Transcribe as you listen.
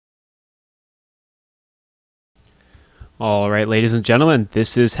All right, ladies and gentlemen,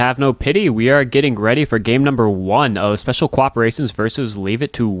 this is Have No Pity. We are getting ready for game number 1 of Special Cooperations versus Leave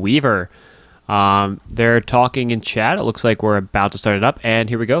It to Weaver. They're talking in chat. It looks like we're about to start it up. And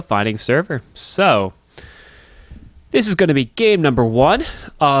here we go, finding server. So, this is going to be game number 1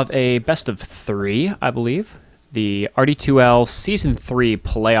 of a best of 3, I believe. The RD2L Season 3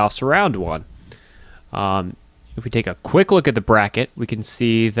 Playoffs Round 1. If we take a quick look at the bracket, we can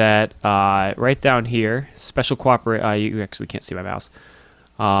see that right down here, Special Cooperate. You actually can't see my mouse.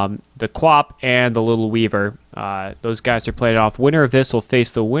 The QoP and the Little Weaver, those guys are playing off. Winner of this will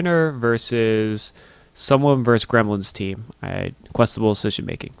face the winner versus someone versus Gremlin's team. Questable decision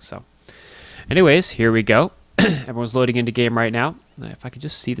making. So, anyways, here we go. Everyone's loading into game right now. If I could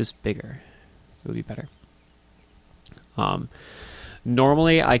just see this bigger, it would be better.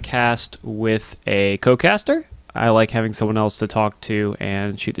 Normally, I cast with a co-caster. I like having someone else to talk to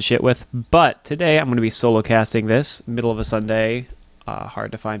and shoot the shit with. But today, I'm going to be solo casting this. Middle of a Sunday.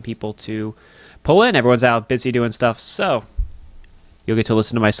 Hard to find people to pull in. Everyone's out busy doing stuff. So, you'll get to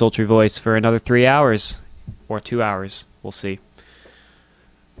listen to my sultry voice for another 3 hours. Or 2 hours. We'll see.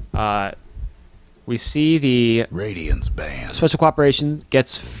 We see the Radiance ban. Special Cooperation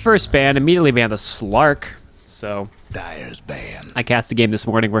gets first ban. Immediately ban the Slark. So, Dyer's ban. I cast a game this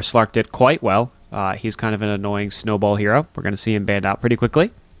morning where Slark did quite well. He's kind of an annoying snowball hero. We're going to see him banned out pretty quickly.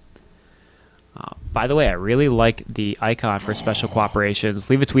 By the way, I really like the icon for Special Cooperations.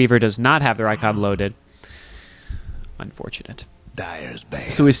 Leave It to Weaver does not have their icon loaded. Unfortunate. Dyer's ban.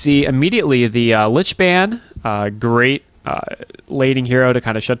 So we see immediately the Lich ban. Great laning hero to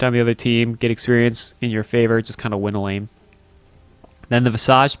kind of shut down the other team, get experience in your favor, just kind of win a lane. Then the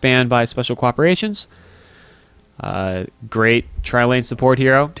Visage ban by Special Cooperations. Great tri-lane support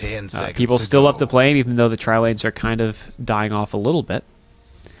hero. 10 seconds people to still go. love to play him, even though the tri-lanes are kind of dying off a little bit.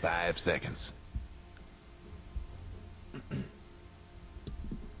 5 seconds.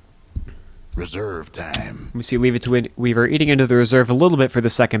 Reserve time. We see Leave It to Weaver eating into the reserve a little bit for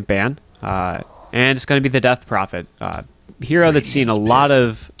the second ban. And it's going to be the Death Prophet. Hero that's seen a lot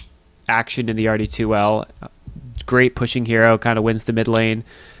of action in the RD2L. Great pushing hero, kind of wins the mid lane.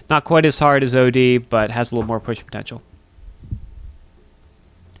 Not quite as hard as OD, but has a little more push potential.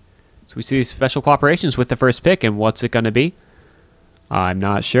 So we see Special Cooperations with the first pick, and what's it going to be? I'm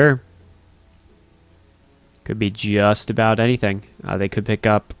not sure. Could be just about anything. They could pick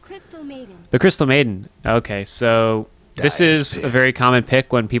up the Crystal Maiden. Okay, so this is a very common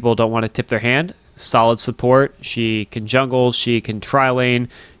pick when people don't want to tip their hand. Solid support. She can jungle, she can tri-lane,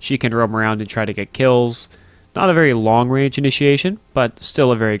 she can roam around and try to get kills. Not a very long-range initiation, but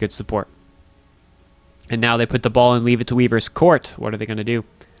still a very good support. And now they put the ball in Leave It to Weaver's court. What are they going to do?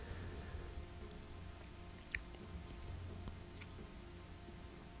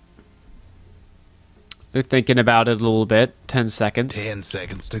 They're thinking about it a little bit. 10 seconds. 10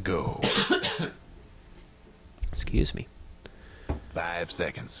 seconds to go. Excuse me. 5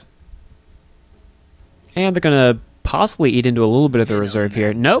 seconds. And they're going to possibly eat into a little bit of the reserve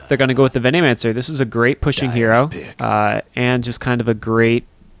here. Nope, they're going to go with the Venomancer. This is a great pushing hero. And just kind of a great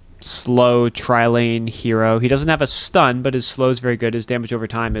slow tri-lane hero. He doesn't have a stun, but his slow is very good. His damage over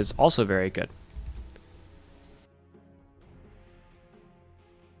time is also very good.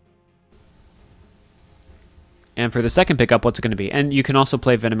 And for the second pickup, what's it going to be? And you can also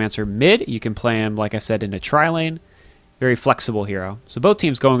play Venomancer mid. You can play him, like I said, in a tri-lane. Very flexible hero. So both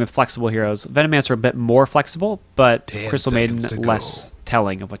teams going with flexible heroes. Venomancer a bit more flexible, but Crystal Maiden less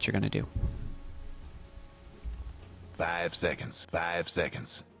telling of what you're going to do. 5 seconds. 5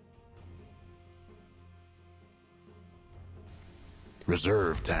 seconds.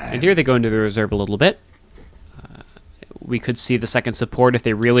 Reserve time. And here they go into the reserve a little bit. We could see the second support if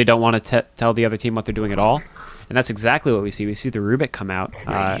they really don't want to tell the other team what they're doing at all. And that's exactly what we see. We see the Rubik come out.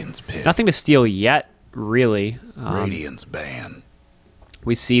 Nothing to steal yet, really. Radiance ban.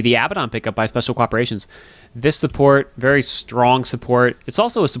 We see the Abaddon pickup by Special Cooperations. This support, very strong support. It's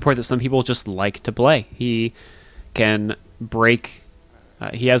also a support that some people just like to play. He can break.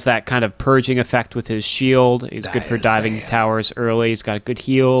 He has that kind of purging effect with his shield. He's good for diving towers early. He's got good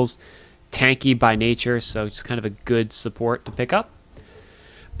heals. Tanky by nature, so just kind of a good support to pick up.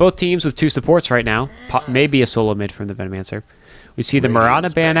 Both teams with 2 supports right now. Maybe a solo mid from the Venomancer. We see the Mirana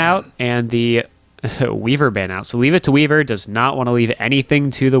ban out and the Weaver ban out. So Leave It to Weaver does not want to leave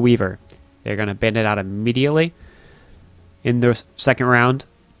anything to the Weaver. They're going to ban it out immediately in the second round.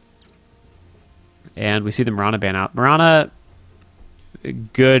 And we see the Mirana ban out. Mirana,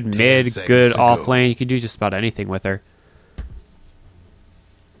 good mid, good off lane. You can do just about anything with her.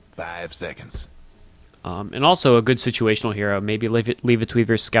 5 seconds. And also a good situational hero. Maybe leave it to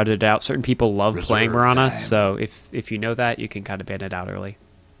Weaver scouted it out. Certain people love playing Reserve Mirana, time. so if you know that, you can kind of ban it out early.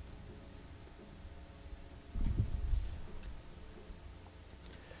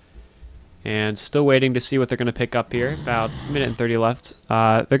 And still waiting to see what they're going to pick up here. About a minute and 30 left.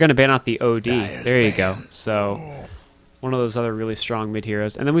 They're going to ban out the OD. Dyer's There you ban. go. So one of those other really strong mid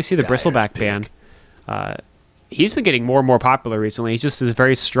heroes. And then we see the Dyer's Bristleback pick. ban. He's been getting more and more popular recently. He's just has a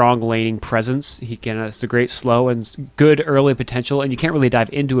very strong laning presence. He can has a great slow and good early potential, and you can't really dive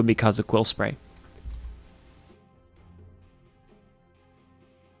into him because of Quill Spray.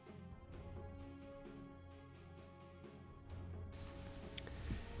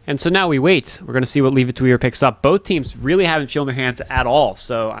 And so now we wait. We're going to see what Leave It to Weaver picks up. Both teams really haven't shown their hands at all,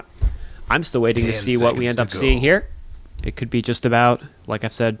 so I'm still waiting to 10 see what we end up seconds to seeing go. here. It could be just about, like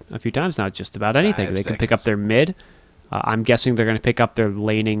I've said a few times now, just about anything. 5 They can pick up seconds. their mid. I'm guessing they're going to pick up their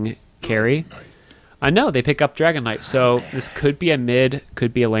laning carry. I know they pick up Dragon Knight, so this could be a mid,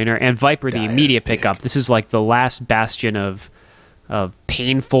 could be a laner, and Viper the Dyer's immediate pick. pickup. This is like the last bastion of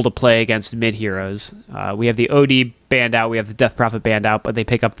painful to play against mid heroes. We have the OD banned out, we have the Death Prophet banned out, but they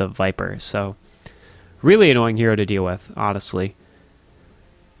pick up the Viper, so really annoying hero to deal with, honestly.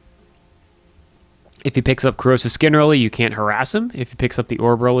 If he picks up Corrosive Skin early, you can't harass him. If he picks up the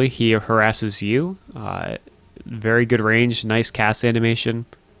Orb early, he harasses you. Very good range, nice cast animation.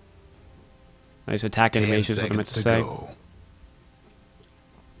 Nice attack 10 animation is what I meant to seconds say. go.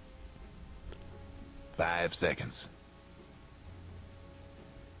 5 seconds.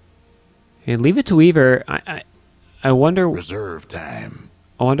 And Leave It to Weaver, I wonder Reserve time.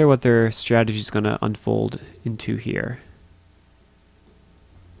 I wonder what their strategy is going to unfold into here.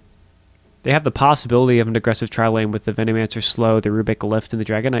 They have the possibility of an aggressive tri lane with the Venomancer slow, the Rubik lift, and the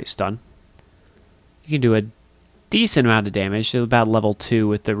Dragon Knight stun. You can do a decent amount of damage, about level 2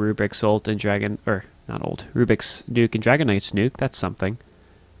 with the Rubik's ult and Dragon, or not ult, Rubik's nuke and Dragon Knight's nuke. That's something.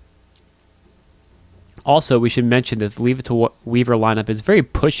 Also, we should mention that the Leave It to Weaver lineup is very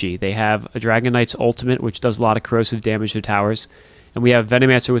pushy. They have a Dragon Knight's ultimate, which does a lot of corrosive damage to towers, and we have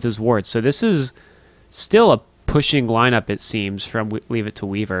Venomancer with his wards. So this is still a pushing lineup, it seems, from Leave It to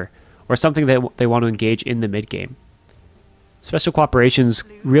Weaver, or something that they want to engage in the mid game. Special Cooperations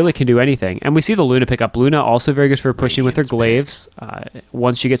really can do anything. And we see the Luna pick up. Luna also very good for pushing with her glaives.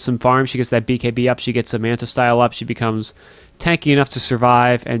 Once she gets some farm, she gets that BKB up, she gets a Manta style up, she becomes tanky enough to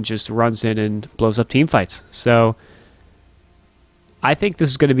survive and just runs in and blows up team fights. So I think this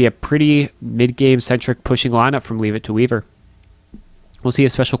is going to be a pretty mid-game centric pushing lineup from Leave It to Weaver. We'll see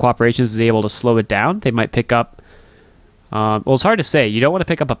if Special Cooperations is able to slow it down. They might pick up... well, it's hard to say. You don't want to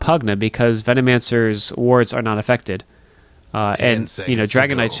pick up a Pugna because Venomancer's wards are not affected. And, you know, seconds to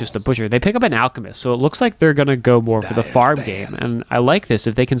Dragon Knight's go. just a pusher. They pick up an Alchemist, so it looks like they're going to go more for the Dyer's farm ban. game. And I like this.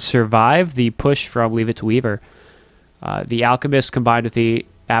 If they can survive the push from Leave It to Weaver, the Alchemist combined with the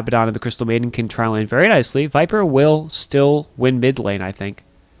Abaddon and the Crystal Maiden can tri lane very nicely. Viper will still win mid lane, I think.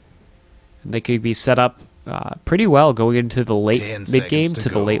 And they could be set up pretty well going into the late 10 mid game seconds to to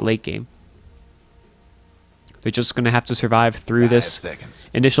the go. late game. They're just going to have to survive through 5 this seconds.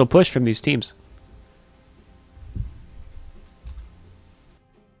 initial push from these teams.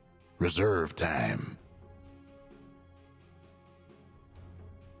 Reserve time.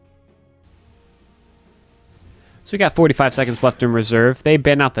 So we got 45 seconds left in reserve. They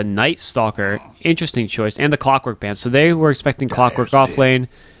ban out the Night Stalker. Interesting choice. And the Clockwork ban. So they were expecting Clockwork Dyer's off lane.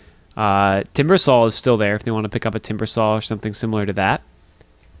 Timbersaw is still there if they want to pick up a Timbersaw or something similar to that.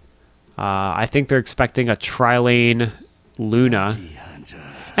 I think they're expecting a tri-lane Luna.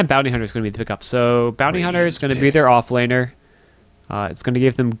 And Bounty Hunter is going to be the pickup. So Bounty Hunter is going to be their offlaner. It's going to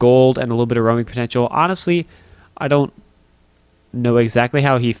give them gold and a little bit of roaming potential. Honestly, I don't know exactly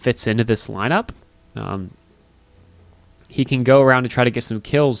how he fits into this lineup. He can go around and try to get some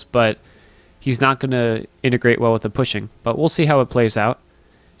kills, but he's not going to integrate well with the pushing. But we'll see how it plays out.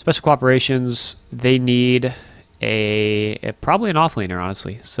 Special Cooperations, they need probably an offlaner,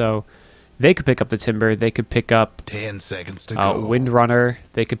 honestly. So they could pick up the Timber. They could pick up 10 seconds to go. Windrunner.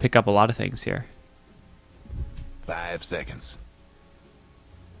 They could pick up a lot of things here. 5 seconds.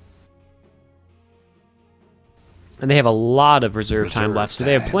 And they have a lot of reserve time Reserve left, so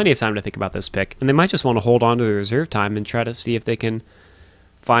they have time. plenty of time to think about this pick. And they might just want to hold on to the reserve time and try to see if they can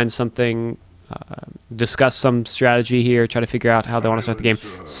find something, discuss some strategy here, try to figure out how they want to start the game.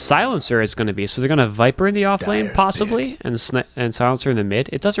 Silencer is going to be, so they're going to Viper in the off lane, Dyer's possibly, and Silencer in the mid.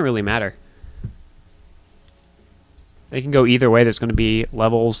 It doesn't really matter. They can go either way. There's going to be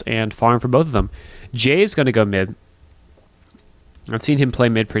levels and farm for both of them. Jay is going to go mid. I've seen him play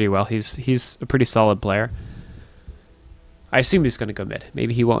mid pretty well. He's a pretty solid player. I assume he's going to go mid.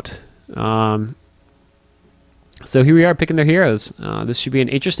 Maybe he won't. So here we are picking their heroes. This should be an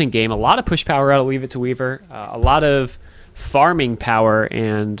interesting game. A lot of push power out of Leave It to Weaver. A lot of farming power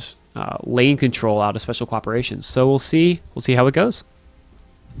and lane control out of Special Cooperations. So we'll see how it goes.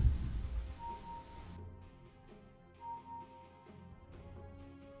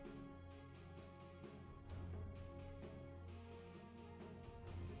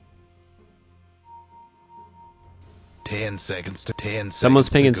 Someone's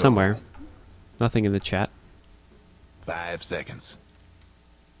pinging somewhere. Nothing in the chat. 5 seconds.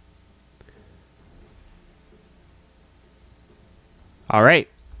 All right,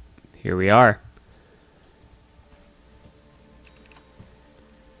 here we are.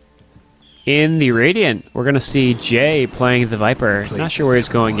 In the Radiant, we're going to see Jay playing the Viper. Not sure where he's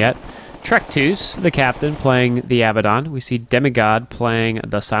going yet. Trektus, the captain, playing the Abaddon. We see Demigod playing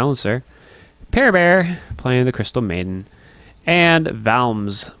the Silencer. Parabear playing the Crystal Maiden. And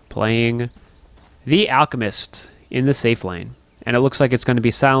Valms playing the Alchemist in the safe lane. And it looks like it's going to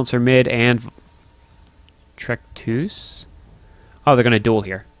be Silencer mid and Trektus. Oh, they're going to duel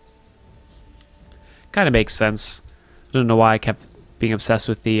here. Kind of makes sense. I don't know why I kept being obsessed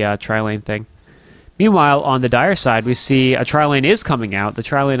with the tri-lane thing. Meanwhile, on the Dire side, we see a tri-lane is coming out. The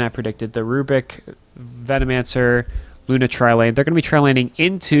tri-lane I predicted, the Rubik, Venomancer, Luna tri-lane. They're going to be tri-laning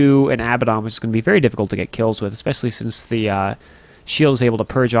into an Abaddon, which is going to be very difficult to get kills with, especially since the shield is able to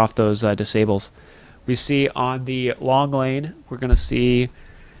purge off those disables. We see on the long lane, we're going to see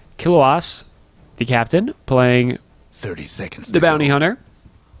Kiloas, the captain, playing 30 seconds. The Bounty Hunter,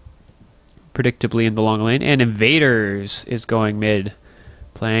 predictably in the long lane, and Invaders is going mid,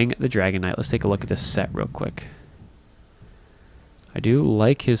 playing the Dragon Knight. Let's take a look at this set real quick. I do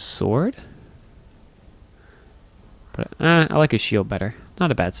like his sword, but I like his shield better.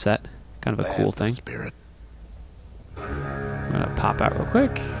 Not a bad set. Kind of a cool thing. I'm gonna pop out real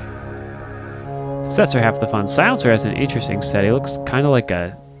quick. Sets are half the fun. Silencer has an interesting set. He looks kind of like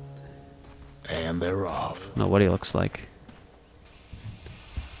a... And they're off. I don't know what he looks like.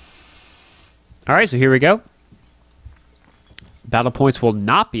 Alright, so here we go. Battle points will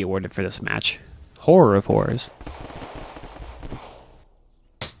not be awarded for this match. Horror of horrors.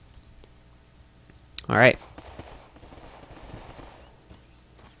 Alright.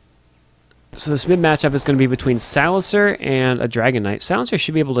 So this mid matchup is going to be between Silencer and a Dragon Knight. Silencer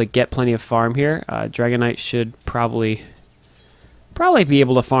should be able to get plenty of farm here. Dragon Knight should probably be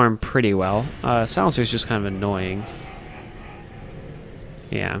able to farm pretty well. Silencer is just kind of annoying.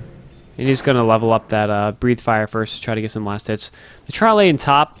 Yeah. And he's going to level up that Breathe Fire first to try to get some last hits. The tri-lane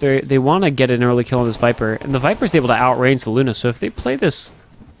top, they want to get an early kill on this Viper. And the Viper's able to outrange the Luna. So if they play this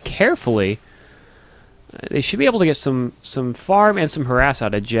carefully, they should be able to get some farm and some harass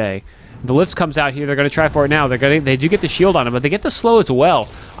out of Jay. The Lifts comes out here. They're going to try for it now. They do get the shield on him, but they get the slow as well.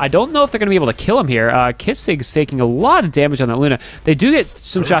 I don't know if they're going to be able to kill him here. Kissig's taking a lot of damage on that Luna. They do get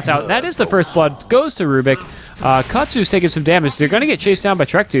some shots out. That is the first blood. Goes to Rubik. Katsu's taking some damage. They're going to get chased down by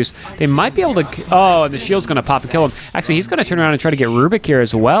Trektus. They might be able to... Oh, and the shield's going to pop and kill him. Actually, he's going to turn around and try to get Rubik here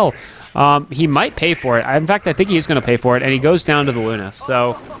as well. He might pay for it. In fact, I think he's going to pay for it, and he goes down to the Luna.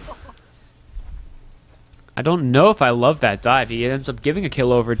 So... I don't know if I love that dive. He ends up giving a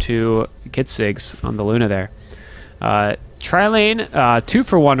kill over to Kitsig's on the Luna there. Tri-lane, 2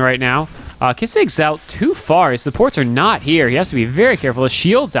 for 1 right now. Kitsig's out too far. His supports are not here. He has to be very careful. His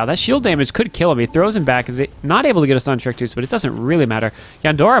shield's out. That shield damage could kill him. He throws him back. He's not able to get a stun trick tooth, but it doesn't really matter.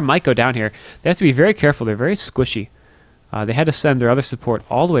 Yandora might go down here. They have to be very careful. They're very squishy. They had to send their other support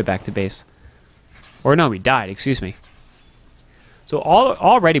all the way back to base. Or no, he died. Excuse me. So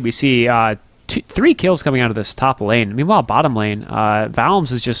already we see... 3 kills coming out of this top lane. Meanwhile, bottom lane,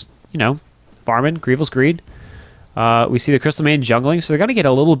 Valms is just, farming. Grievel's Greed. We see the Crystal Maiden jungling, so they're going to get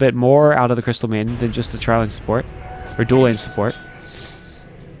a little bit more out of the Crystal Maiden than just the tri-lane support, or dual lane support.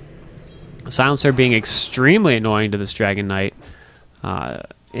 Silencer being extremely annoying to this Dragon Knight.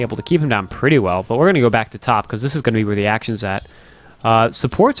 Able to keep him down pretty well, but we're going to go back to top, because this is going to be where the action's at.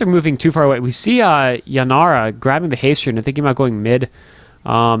 Supports are moving too far away. We see Yanara grabbing the haste and thinking about going mid.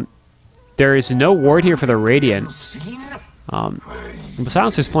 There is no ward here for the Radiant.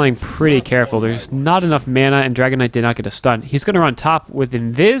 Silencer's playing pretty careful. There's not enough mana, and Dragon Knight did not get a stun. He's going to run top with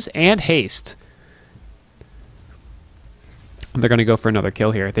Invis and Haste. They're going to go for another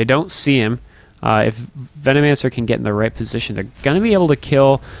kill here. They don't see him. If Venomancer can get in the right position, they're going to be able to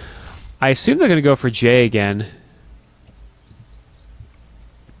kill. I assume they're going to go for Jay again.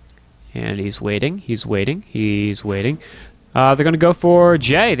 And he's waiting. He's waiting. He's waiting. They're going to go for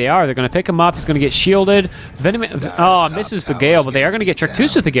Jay. They are. They're going to pick him up. He's going to get shielded. Misses the Gale, but they are going to get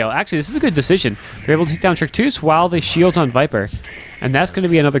Trektus with the Gale. Actually, this is a good decision. They're able to take down Trektus while they shields on Viper. And that's going to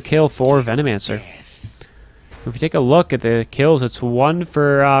be another kill for Venomancer. If we take a look at the kills, it's 1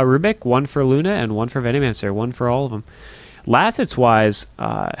 for Rubik, 1 for Luna, and 1 for Venomancer. 1 for all of them. Last hits wise,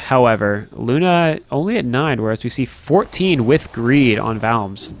 however, Luna only at 9, whereas we see 14 with Greed on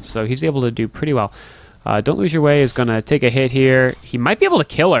Valms. So he's able to do pretty well. Don't Lose Your Way is going to take a hit here. He might be able to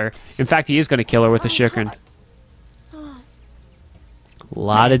kill her. In fact, he is going to kill her with the Shuriken. A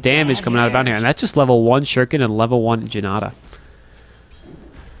lot of damage coming out of Bounty Hunter, and that's just level 1 Shuriken and level 1 Janata.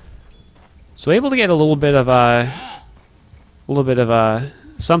 So able to get a little bit of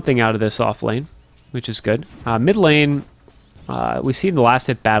something out of this off lane, which is good. Mid lane, we see in the last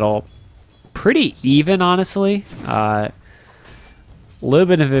hit battle, pretty even, honestly. A little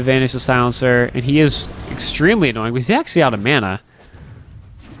bit of advantage to Silencer, and he is extremely annoying because he's actually out of mana.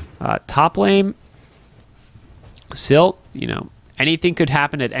 Top lane, still, you know, anything could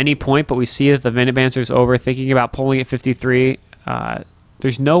happen at any point, but we see that the Venomancer is over, thinking about pulling at 53.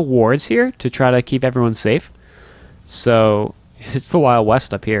 There's no wards here to try to keep everyone safe. So it's the Wild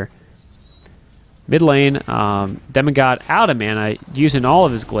West up here. Mid lane, Demigod out of mana, using all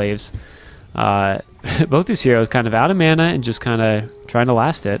of his glaives. Both these heroes kind of out of mana and just kind of trying to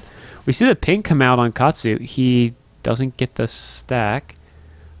last it. We see the ping come out on Katsu. He doesn't get the stack.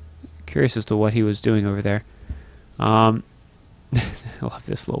 Curious as to what he was doing over there. I love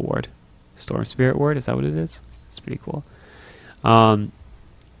this little ward. Storm Spirit ward, is that what it is? It's pretty cool.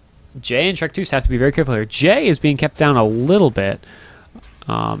 Jay and Trek 2 have to be very careful here. Jay is being kept down a little bit.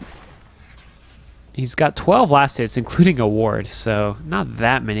 He's got 12 last hits, including a ward, so not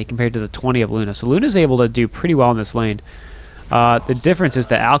that many compared to the 20 of Luna. So Luna's able to do pretty well in this lane. The difference is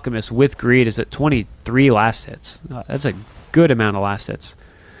that Alchemist with Greed is at 23 last hits. That's a good amount of last hits.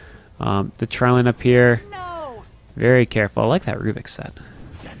 The tri-lane up here, very careful. I like that Rubik set.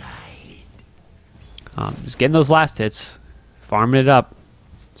 Just getting those last hits, farming it up.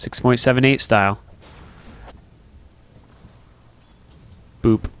 6.78 style.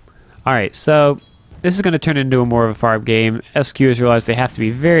 Boop. Alright, so this is going to turn into a more of a farm game. SQ has realized they have to be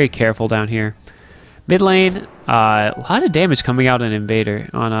very careful down here. Mid lane, a lot of damage coming out on Invader.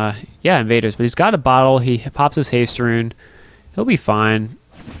 Invaders, but he's got a bottle. He pops his haste rune. He'll be fine.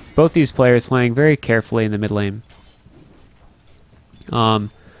 Both these players playing very carefully in the mid lane.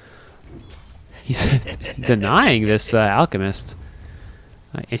 He's denying this Alchemist.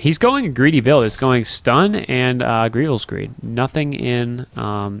 And he's going a greedy build. It's going stun and Greevil's Greed. Nothing in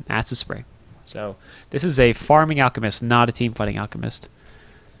Acid Spray. So this is a farming Alchemist, not a team fighting Alchemist.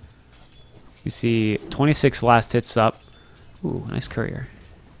 You see 26 last hits up. Ooh, nice courier.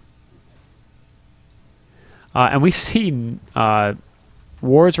 And we see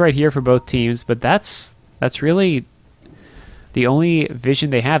wards right here for both teams, but that's really the only vision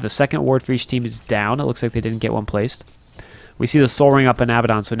they have. The second ward for each team is down. It looks like they didn't get one placed. We see the Soul Ring up in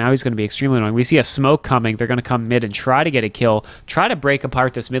Abaddon, so now he's going to be extremely annoying. We see a smoke coming. They're going to come mid and try to get a kill, try to break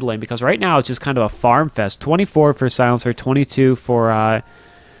apart this mid lane, because right now it's just kind of a farm fest. 24 for Silencer, 22 for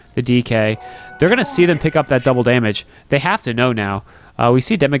the DK. They're going to see them pick up that double damage. They have to know now. We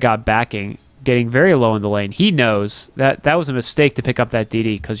see Demigod backing, getting very low in the lane. He knows that that was a mistake to pick up that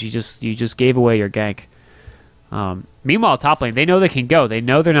DD, because you just gave away your gank. Meanwhile, top lane, they know they can go. They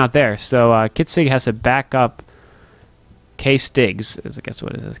know they're not there. So Kitsig has to back up. K-Stigs, is I guess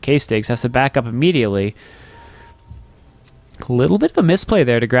what it is. K-Stigs has to back up immediately. A little bit of a misplay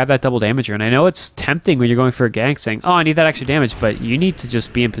there to grab that double damager. And I know it's tempting when you're going for a gank saying, oh, I need that extra damage, but you need to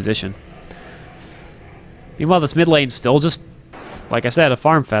just be in position. Meanwhile, this mid lane's still just, like I said, a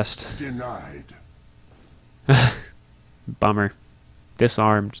farm fest. Denied. Bummer.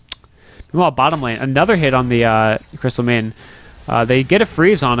 Disarmed. Meanwhile, bottom lane, another hit on the Crystal Maiden. They get a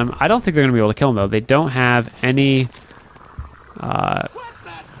freeze on him. I don't think they're going to be able to kill him, though. They don't have any... oh,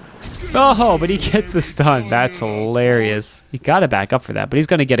 but he gets the stun. That's hilarious. You got to back up for that, but he's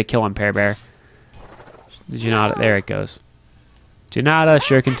going to get a kill on Pear Bear. Janata, there it goes. Janata,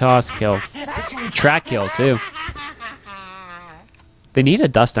 Shuriken Toss, kill. Track kill, too. They need a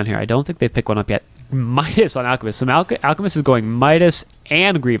dust down here. I don't think they pick one up yet. Midas on Alchemist. So Alchemist is going Midas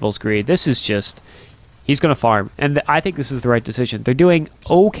and Greevil's Greed. This is just... He's going to farm. And I think this is the right decision. They're doing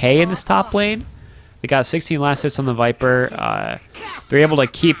okay in this top lane. They got 16 last hits on the Viper. They're able to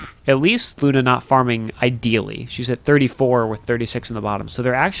keep at least Luna not farming ideally. She's at 34 with 36 in the bottom. So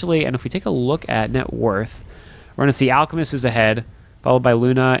they're actually, and if we take a look at net worth, we're going to see Alchemist is ahead, followed by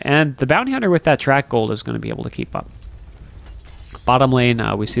Luna, and the Bounty Hunter with that track gold is going to be able to keep up. Bottom lane,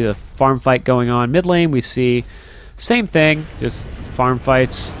 we see the farm fight going on. Mid lane, we see same thing, just farm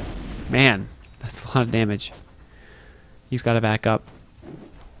fights. Man, that's a lot of damage. He's got to back up.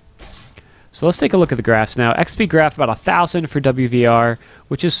 So let's take a look at the graphs now. XP graph about 1,000 for WVR,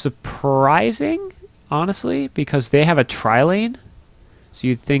 which is surprising. honestly, because they have a tri-lane. So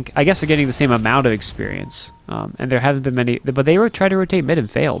you'd think, I guess they're getting the same amount of experience. And there haven't been many, but they were trying to rotate mid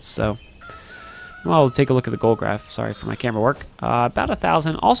and failed, so. Well, I'll take a look at the goal graph. Sorry for my camera work. About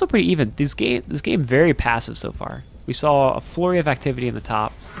 1,000, also pretty even. This game very passive so far. We saw a flurry of activity in the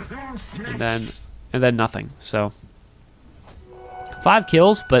top, and then nothing. So 5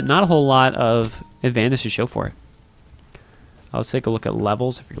 kills, but not a whole lot of advantage to show for it. Let's take a look at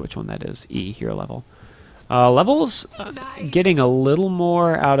levels. I forget which one that is. E, hero level. Levels getting a little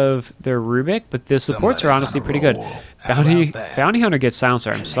more out of their Rubik, but the supports are honestly pretty good. Bounty Hunter gets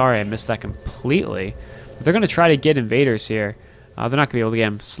Silencer. I'm sorry, I missed that completely. But they're going to try to get invaders here. They're not going to be able to get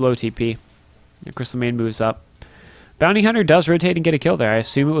him. Slow TP. And Crystal Main moves up. Bounty Hunter does rotate and get a kill there. I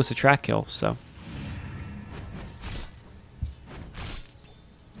assume it was a track kill, so.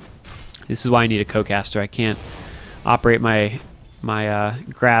 This is why I need a co-caster. I can't operate my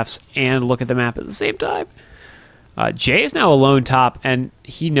graphs and look at the map at the same time. Jay is now alone top, and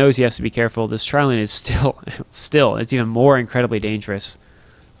he knows he has to be careful. This tri-lane is still, it's even more incredibly dangerous.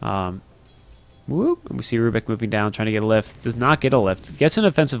 Whoop, and we see Rubik moving down, trying to get a lift. Does not get a lift. Gets an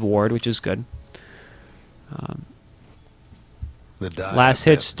offensive ward, which is good. Last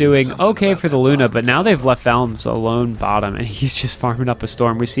hit's doing okay for the Luna, but now they've left Valms alone bottom, and he's just farming up a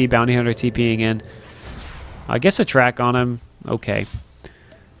storm. We see Bounty Hunter TPing in. Gets a track on him. Okay.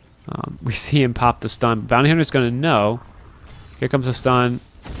 We see him pop the stun. Bounty Hunter's going to know. Here comes a stun.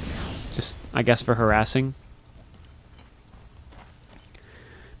 Just, I guess, for harassing.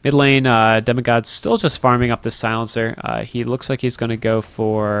 Mid lane, Demigod's still just farming up the Silencer. He looks like he's going to go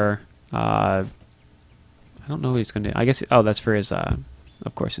for... I don't know what he's going to do. I guess... Oh, that's for his...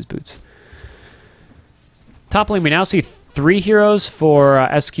 of course, his boots. Top lane, we now see 3 heroes for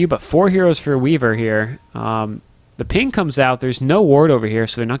SQ, but 4 heroes for Weaver here. The ping comes out. There's no ward over here,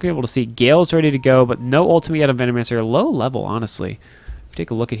 so they're not going to be able to see. Gale's ready to go, but no ultimate yet on Venomancer. Low level, honestly. If you take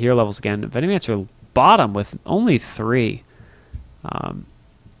a look at hero levels again, Venomancer bottom with only 3.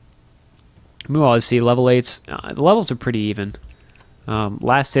 Meanwhile, I see level 8s. The levels are pretty even.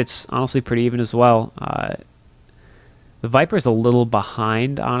 Last hit's honestly pretty even as well. The Viper's a little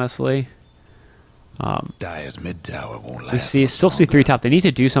behind, honestly. Dire's mid tower won't We still see 3 top. They need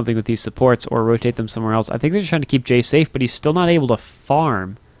to do something with these supports or rotate them somewhere else. I think they're just trying to keep Jay safe, but he's still not able to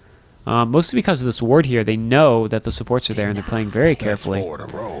farm. Mostly because of this ward here. They know that the supports are there, and they're playing very carefully.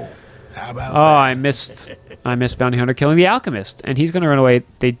 Oh, I missed Bounty Hunter killing the Alchemist, and he's going to run away.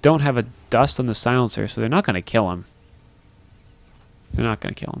 They don't have a dust on the Silencer, so they're not going to kill him. They're not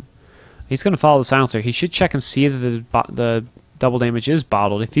going to kill him. He's going to follow the Silencer. He should check and see that the double damage is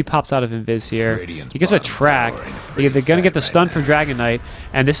bottled. If he pops out of Invis here, he gets a track. They're going to get the stun from Dragon Knight,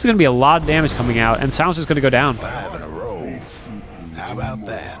 and this is going to be a lot of damage coming out, and Silencer's going to go down. 5 in a row. How about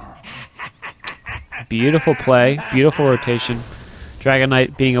that? Beautiful play. Beautiful rotation. Dragon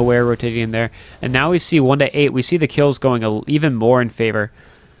Knight being aware, rotating in there. And now we see 1 to 8. We see the kills going even more in favor.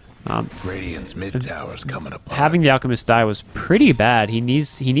 Radiant's mid tower's coming apart. Having the Alchemist die was pretty bad. He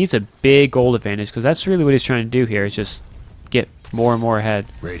needs a big gold advantage, because that's really what he's trying to do here, is just get more and more ahead.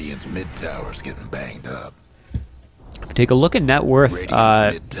 Radiant's mid tower's getting banged up. Take a look at net worth.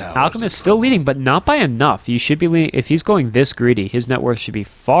 Alchemist still leading, but not by enough. You should be leading. If he's going this greedy, his net worth should be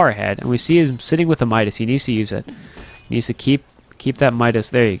far ahead. And we see him sitting with a Midas. He needs to use it. He needs to keep that Midas.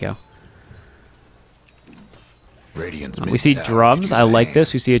 There you go. We see drums. I like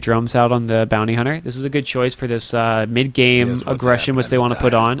this. We see a drums out on the Bounty Hunter. This is a good choice for this mid-game aggression, which they want to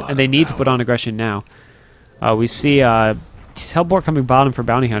put on. And they need to put on aggression now. We see teleport coming bottom for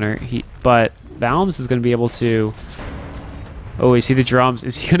Bounty Hunter. But Valms is going to be able to... Oh, we see the drums.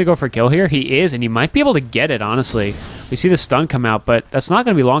 Is he going to go for a kill here? He is, and he might be able to get it, honestly. We see the stun come out, but that's not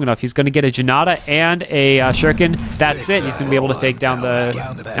going to be long enough. He's going to get a Janata and a Shuriken. That's it. He's going to be able to take down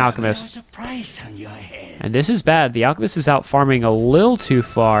the Alchemist. And this is bad. The Alchemist is out farming a little too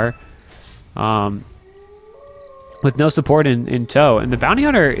far with no support in tow. And the Bounty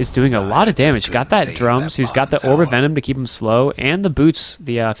Hunter is doing a lot of damage. Got that drums. He's got the Orb of Venom to keep him slow, and the boots,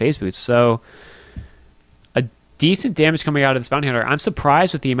 the phase boots. So... decent damage coming out of this Bounty Hunter. I'm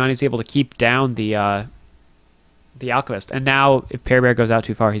surprised with the amount he's able to keep down the Alchemist. And now, if Pear Bear goes out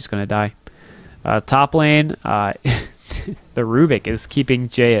too far, he's going to die. Top lane, the Rubik is keeping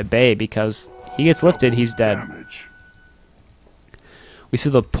Jay at bay because he gets lifted, he's dead. We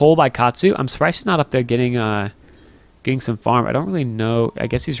see the pull by Katsu. I'm surprised he's not up there getting some farm. I don't really know. I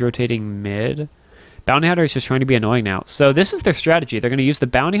guess he's rotating mid. Bounty Hunter is just trying to be annoying now. So this is their strategy. They're going to use the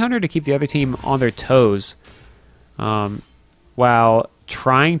Bounty Hunter to keep the other team on their toes. While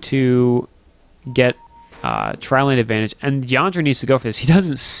trying to get tri-lane advantage. And Yandra needs to go for this. He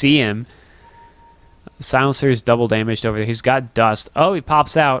doesn't see him. The Silencer is double damaged over there. He's got dust. Oh, he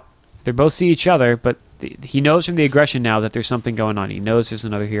pops out. They both see each other, but he knows from the aggression now that there's something going on. He knows there's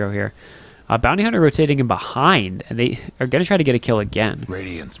another hero here. Bounty Hunter rotating him behind, and they are going to try to get a kill again.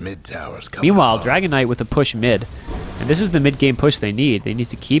 Radiant's mid tower's coming. Meanwhile, above. Dragon Knight with a push mid. And this is the mid-game push they need. They need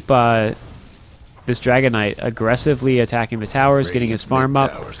to keep this Dragon Knight aggressively attacking the towers, getting his farm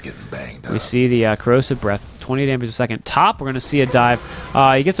up. We see the Corrosive Breath, 20 damage a second. Top, we're going to see a dive.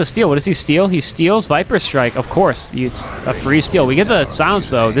 He gets a steal. What does he steal? He steals Viper Strike. Of course, it's a free steal. We get the silence,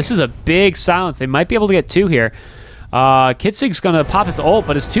 though. This is a big silence. They might be able to get 2 here. Kitsig's going to pop his ult,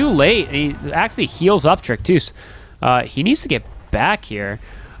 but it's too late. And he actually heals up Trick, too. He needs to get back here.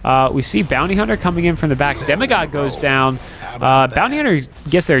 We see Bounty Hunter coming in from the back. Demigod goes down. Bounty Hunter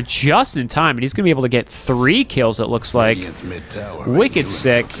gets there just in time, and he's going to be able to get 3 kills, it looks like. Wicked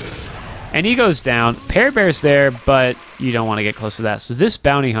sick. And he goes down. Pear Bear's there, but you don't want to get close to that. So this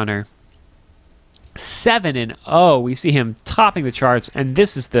Bounty Hunter, 7-0. We see him topping the charts, and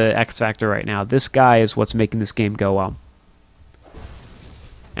this is the X factor right now. This guy is what's making this game go well.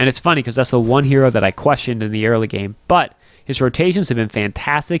 And it's funny because that's the one hero that I questioned in the early game, but his rotations have been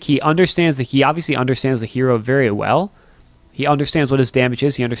fantastic. He obviously understands the hero very well. He understands what his damage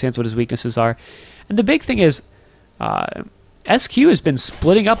is. He understands what his weaknesses are. And the big thing is, SQ has been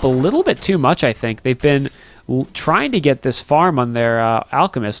splitting up a little bit too much, I think. They've been trying to get this farm on their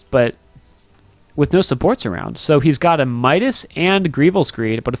Alchemist, but with no supports around. So he's got a Midas and Greevil's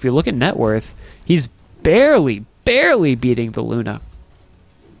Greed, but if you look at net worth, he's barely beating the Luna.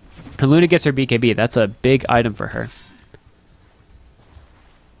 And Luna gets her BKB. That's a big item for her.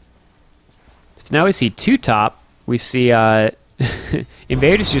 So now we see 2 top. We see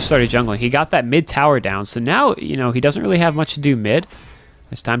Invaders just started jungling. He got that mid tower down. So now, he doesn't really have much to do mid.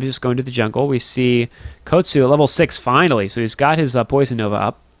 It's time to just go into the jungle. We see Kotsu at level 6 finally. So he's got his Poison Nova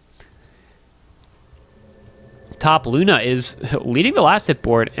up. Top Luna is leading the last hit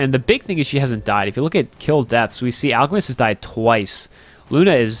board. And the big thing is she hasn't died. If you look at kill deaths, we see Alchemist has died twice.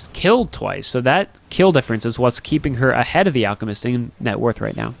 Luna is killed twice. So that kill difference is what's keeping her ahead of the Alchemist in net worth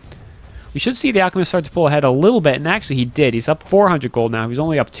right now. We should see the Alchemist start to pull ahead a little bit, and actually he did. He's up 400 gold now. He was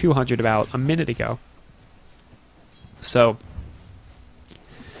only up 200 about a minute ago. So,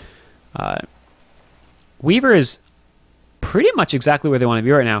 Weaver is pretty much exactly where they want to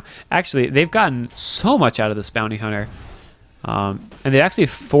be right now. Actually, they've gotten so much out of this Bounty Hunter. And they actually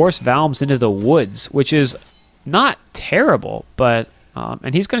forced Valms into the woods, which is not terrible, but...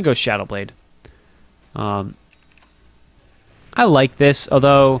 and he's going to go Shadowblade. I like this,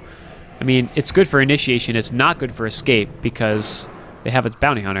 although... I mean, it's good for initiation. It's not good for escape because they have a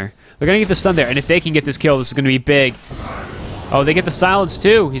Bounty Hunter. They're going to get the stun there, and if they can get this kill, this is going to be big. Oh, they get the silence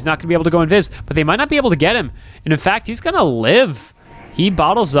too. He's not going to be able to go invis, but they might not be able to get him. And in fact, he's going to live. He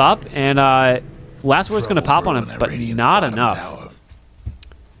bottles up, and last word's going to pop on him, but not enough.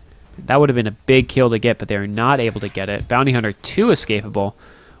 That would have been a big kill to get, but they're not able to get it. Bounty Hunter 2 escapable.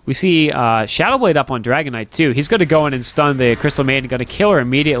 We see Shadowblade up on Dragon Knight too. He's going to go in and stun the Crystal Maiden, going to kill her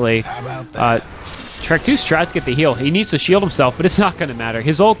immediately. Trek 2 tries to get the heal. He needs to shield himself, but it's not going to matter.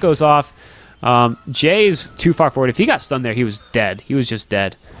 His ult goes off. Jay's too far forward. If he got stunned there, he was dead. He was just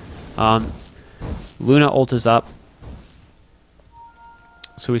dead. Luna ult is up.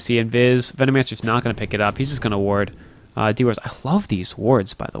 So we see Invis. Venomancer's not going to pick it up. He's just going to ward. D-wards. I love these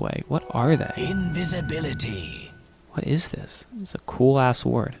wards, by the way. What are they? Invisibility. What is this? It's a cool-ass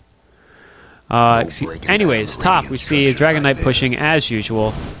ward. Anyways, top, we see Dragon Knight pushing as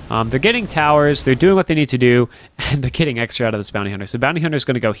usual. They're getting towers, they're doing what they need to do, and they're getting extra out of this Bounty Hunter. So Bounty Hunter's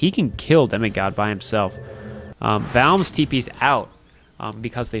going to go. He can kill Demigod by himself. Valm's TP's out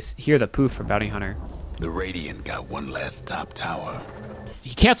because they hear the poof from Bounty Hunter. The Radiant got one last top tower.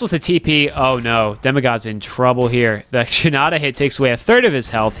 He cancels the TP. Oh no, Demigod's in trouble here. The Shinada hit takes away a third of his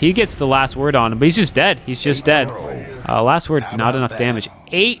health. He gets the last word on him, but he's just dead. He's just dead. Last word, not enough damage.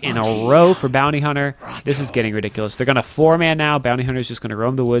 8 in a row for Bounty Hunter. This is getting ridiculous. They're going to 4-man now. Bounty Hunter's just going to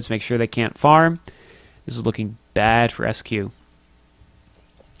roam the woods, make sure they can't farm. This is looking bad for SQ.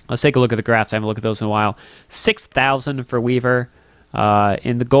 Let's take a look at the graphs. I haven't looked at those in a while. 6,000 for Weaver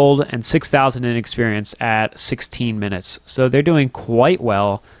in the gold and 6,000 in experience at 16 minutes. So they're doing quite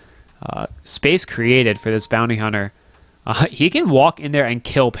well. Space created for this Bounty Hunter. He can walk in there and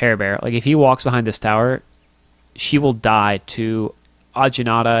kill Pear Bear. Like if he walks behind this tower, she will die to a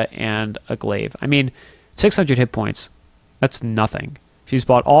Janata and a Glaive. I mean, 600 hit points. That's nothing. She's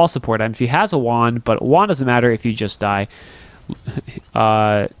bought all support items. She has a wand, but a wand doesn't matter if you just die.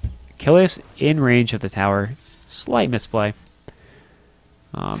 Killis in range of the tower. Slight misplay.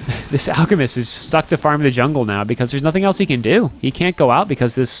 This alchemist is stuck to farm the jungle now because there's nothing else he can do. He can't go out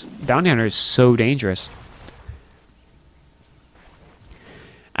because this bounty hunter is so dangerous.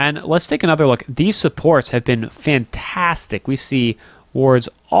 And let's take another look. These supports have been fantastic. We see wards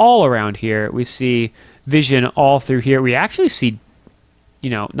all around here. We see vision all through here. We actually see, you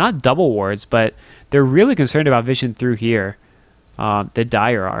know, not double wards, but they're really concerned about vision through here. The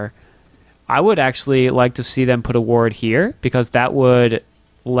Dire are. I would actually like to see them put a ward here because that would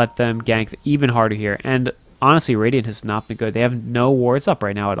let them gank even harder here. And honestly, Radiant has not been good. They have no wards up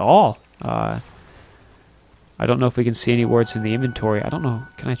right now at all. I don't know if we can see any wards in the inventory. I don't know.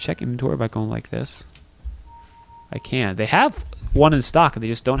 Can I check inventory by going like this? I can. They have one in stock, and they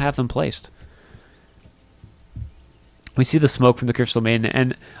just don't have them placed. We see the smoke from the Crystal Maiden,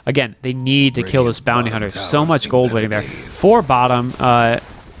 and again, they need to kill this bounty hunter. So much gold waiting there. For bottom,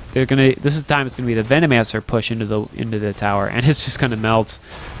 they're gonna. This is the time it's gonna be the Venomancer push into the tower, and it's just gonna melt.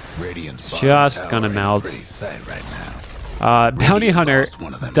 Just gonna melt. Bounty hunter,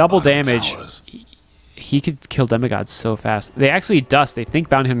 double damage. He could kill demigods so fast. They actually dust. They think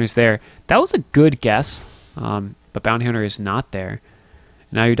bounty hunter's there. That was a good guess, but bounty hunter is not there.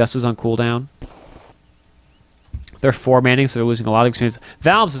 Now your dust is on cooldown. They're 4-manning, so they're losing a lot of experience.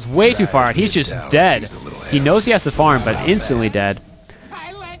 Valves is way too far out. He's just dead. He knows he has to farm, but instantly dead.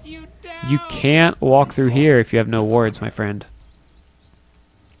 You can't walk through here if you have no wards, my friend.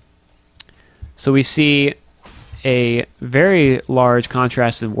 So we see a very large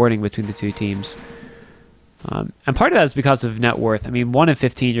contrast in warding between the two teams. And part of that is because of net worth. I mean, 1 in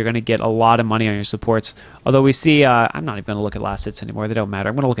 15, you're going to get a lot of money on your supports. Although we see, I'm not even going to look at last hits anymore. They don't matter.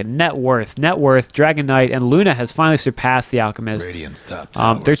 I'm going to look at net worth. Net worth, Dragon Knight, and Luna has finally surpassed the Alchemist.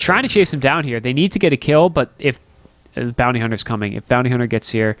 They're trying to chase him down here. They need to get a kill, but if Bounty Hunter's coming, if Bounty Hunter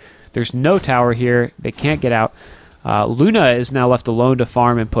gets here, there's no tower here. They can't get out. Luna is now left alone to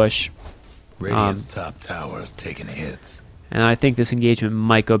farm and push. Radiant's top tower is taking hits. And I think this engagement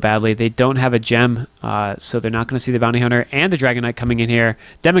might go badly. They don't have a gem, so they're not going to see the Bounty Hunter and the Dragon Knight coming in here.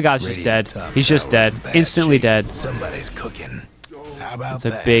 Demigod's just dead. He's just dead. Instantly dead. Somebody's cooking. How about It's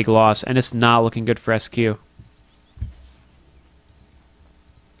a big loss, and it's not looking good for SQ.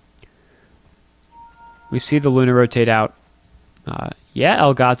 We see the Luna rotate out. Yeah,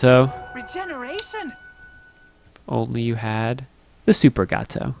 Elgato. Regeneration. Only you had the Super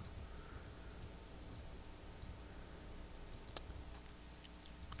Gato.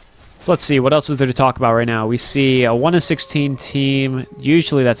 So let's see, what else is there to talk about right now? We see a 1 in 16 team.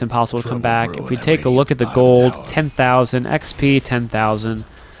 Usually that's impossible to come back. If we take a look at the gold, 10,000. XP, 10,000.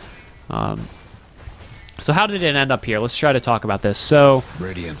 So how did it end up here? Let's try to talk about this. So,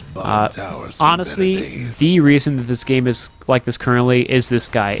 honestly, the reason that this game is like this currently is this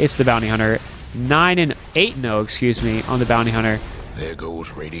guy. It's the Bounty Hunter. 9 and 8-0, excuse me, on the Bounty Hunter. There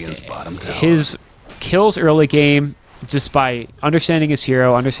goes Radiant's bottom tower. His kills early game, just by understanding his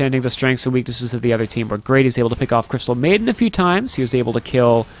hero, understanding the strengths and weaknesses of the other team, were great. He's able to pick off Crystal Maiden a few times. He was able to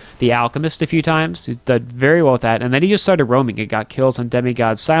kill the Alchemist a few times. He did very well with that. And then he just started roaming. He got kills on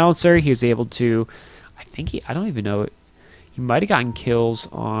Demigod Silencer. He was able to, I don't even know, he might have gotten kills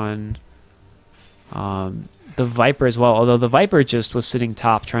on the Viper as well, although the Viper just was sitting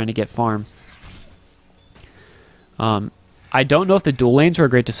top trying to get farm. I don't know if the dual lanes were a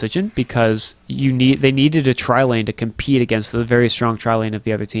great decision because they needed a tri-lane to compete against the very strong tri-lane of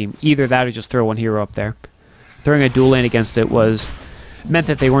the other team. Either that or just throw one hero up there. Throwing a dual lane against it meant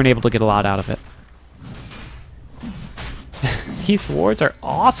that they weren't able to get a lot out of it. These wards are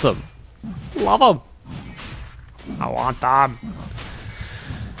awesome. Love them. I want them.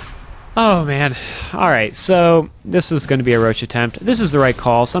 Oh, man. All right, so this is going to be a Roach attempt. This is the right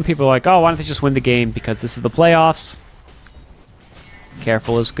call. Some people are like, oh, why don't they just win the game because this is the playoffs?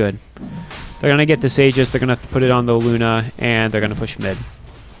 Careful is good. They're going to get this Aegis, they're going to put it on the Luna, and they're going to push mid.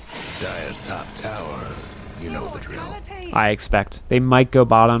 Dire's top tower, you know the drill. I expect. They might go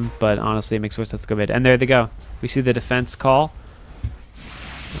bottom, but honestly, it makes more sense to go mid. And there they go. We see the defense call.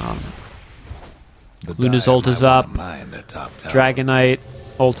 Luna's ult is up. Dragon Knight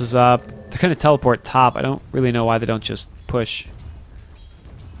ult is up. They're going to teleport top. I don't really know why they don't just push.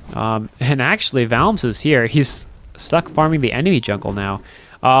 And actually, Valms is here. He's stuck farming the enemy jungle now.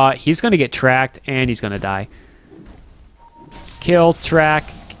 He's going to get tracked, and he's going to die. Kill, track,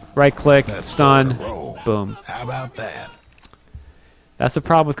 right-click, stun, boom. How about that? That's the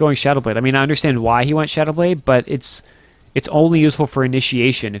problem with going Shadowblade. I mean, I understand why he went Shadowblade, but it's only useful for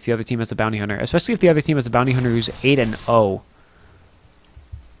initiation if the other team has a Bounty Hunter, especially if the other team has a Bounty Hunter who's 8 and 0.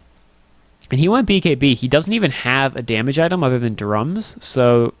 And he went BKB. He doesn't even have a damage item other than drums,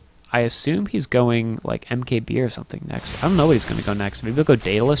 so I assume he's going like MKB or something next. I don't know what he's going to go next. Maybe he'll go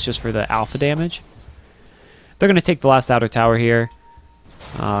Daedalus just for the alpha damage. They're going to take the last outer tower here.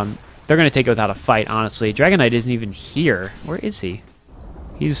 They're going to take it without a fight, honestly. Dragon Knight isn't even here. Where is he?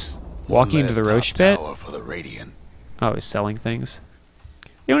 He's walking into the Roche pit. For the Radiant. Oh, he's selling things.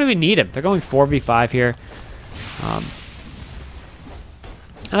 They don't even need him. They're going 4v5 here.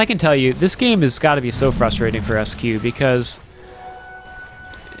 And I can tell you, this game has got to be so frustrating for SQ because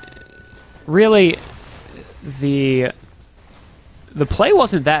really the play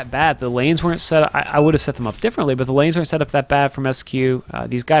wasn't that bad. The lanes weren't set up. I would have set them up differently, but the lanes weren't set up that bad from SQ.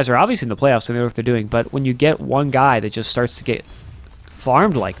 These guys are obviously in the playoffs, so they know what they're doing. But when you get one guy that just starts to get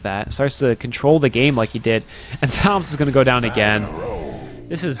farmed like that, starts to control the game like he did, and Thalms is going to go down again.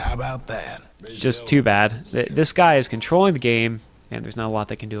 This is just too bad. This guy is controlling the game, and there's not a lot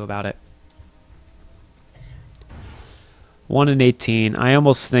they can do about it. 1-18. I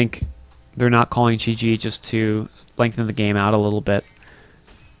almost think they're not calling GG just to lengthen the game out a little bit.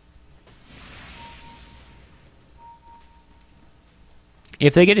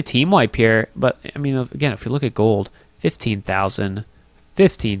 If they get a team wipe here, but I mean, again, if you look at gold, 15,000,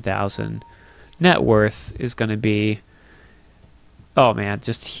 15,000. Net worth is going to be, oh man,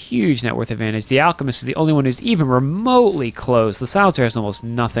 just huge net worth advantage. The Alchemist is the only one who's even remotely close. The Silencer has almost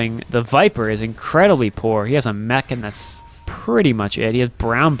nothing. The Viper is incredibly poor. He has a mech, and that's pretty much it. He has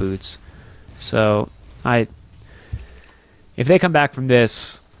brown boots. So, if they come back from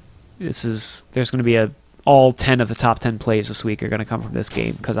this, there's going to be all 10 of the top 10 plays this week are going to come from this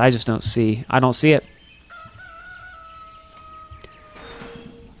game, because I don't see it.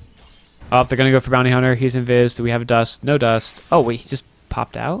 Oh, they're going to go for Bounty Hunter. He's invis. Do we have a dust? No dust. Oh, wait, he just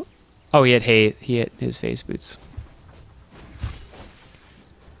popped out? Oh, he hit his phase boots.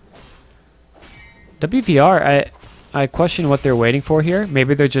 WVR, I question what they're waiting for here.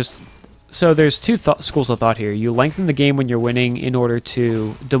 Maybe they're just... So there's two schools of thought here. You lengthen the game when you're winning in order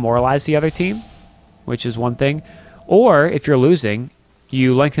to demoralize the other team, which is one thing. Or, if you're losing,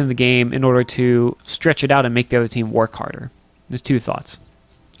 you lengthen the game in order to stretch it out and make the other team work harder. There's two thoughts.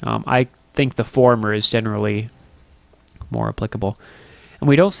 I think the former is generally more applicable. And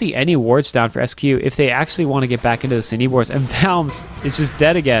we don't see any wards down for SQ if they actually want to get back into the Cindy wars. And Valms is just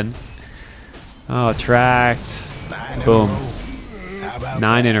dead again. Oh, tracked. Boom.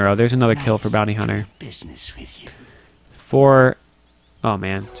 9 in a row. There's another kill for Bounty Hunter. 4. Oh,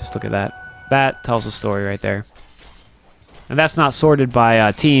 man. Just look at that. That tells a story right there. And that's not sorted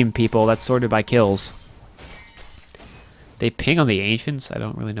by team, people. That's sorted by kills. They ping on the Ancients. I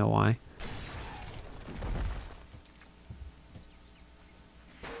don't really know why.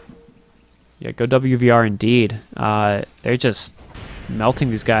 Yeah, go WVR indeed. They're just melting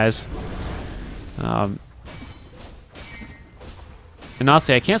these guys. And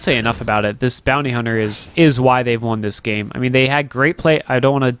honestly, I can't say enough about it. This Bounty Hunter is why they've won this game. I mean, they had great play. I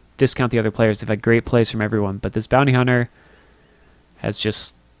don't want to discount the other players. They've had great plays from everyone. But this Bounty Hunter has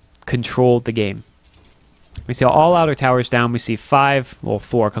just controlled the game. We see all outer towers down. We see 5, well,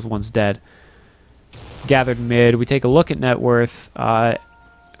 4 because one's dead. Gathered mid. We take a look at net worth.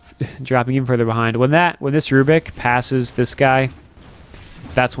 Dropping even further behind. When this Rubik passes this guy,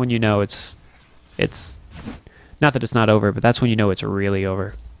 that's when you know it's not that it's not over, but that's when you know it's really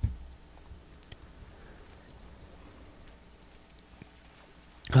over.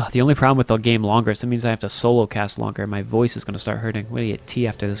 The only problem with the game longer is that means I have to solo cast longer. My voice is going to start hurting. I'm going to get T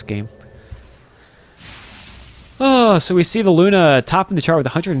after this game. Oh, so we see the Luna topping the chart with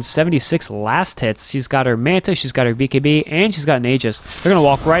 176 last hits. She's got her Manta, she's got her BKB, and she's got an Aegis. They're going to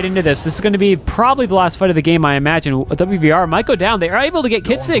walk right into this. This is going to be probably the last fight of the game, I imagine. WVR might go down. They are able to get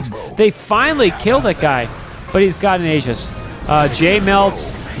Kitsigs. They finally kill that guy, but he's got an Aegis. Jay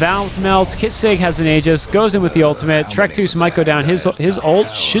melts, Valves melts, Kitsig has an Aegis, goes in with the ultimate. Trektus might go down. His ult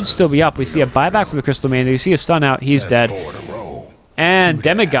should still be up. We see a buyback from the Crystal Man. We see a stun out. He's dead. And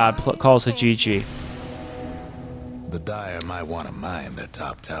Demigod calls a GG. The Dire might want to mine their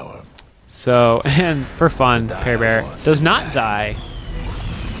top tower. So, and for fun, Pear Bear does not die.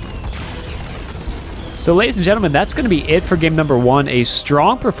 So, ladies and gentlemen, that's going to be it for game number 1. A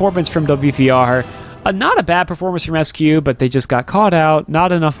strong performance from WVR. Not a bad performance from SQ, but they just got caught out.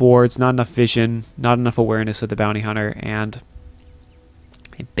 Not enough wards, not enough vision, not enough awareness of the Bounty Hunter, and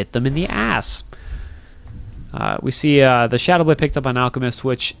it bit them in the ass. We see the Shadow Blade picked up on Alchemist,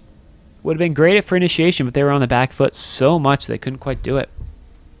 which would have been great for initiation, but they were on the back foot so much they couldn't quite do it.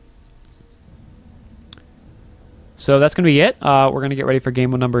 So that's going to be it. We're going to get ready for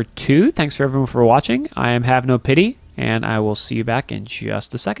game number 2. Thanks for everyone for watching. I am Have No Pity, and I will see you back in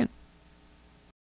just a second.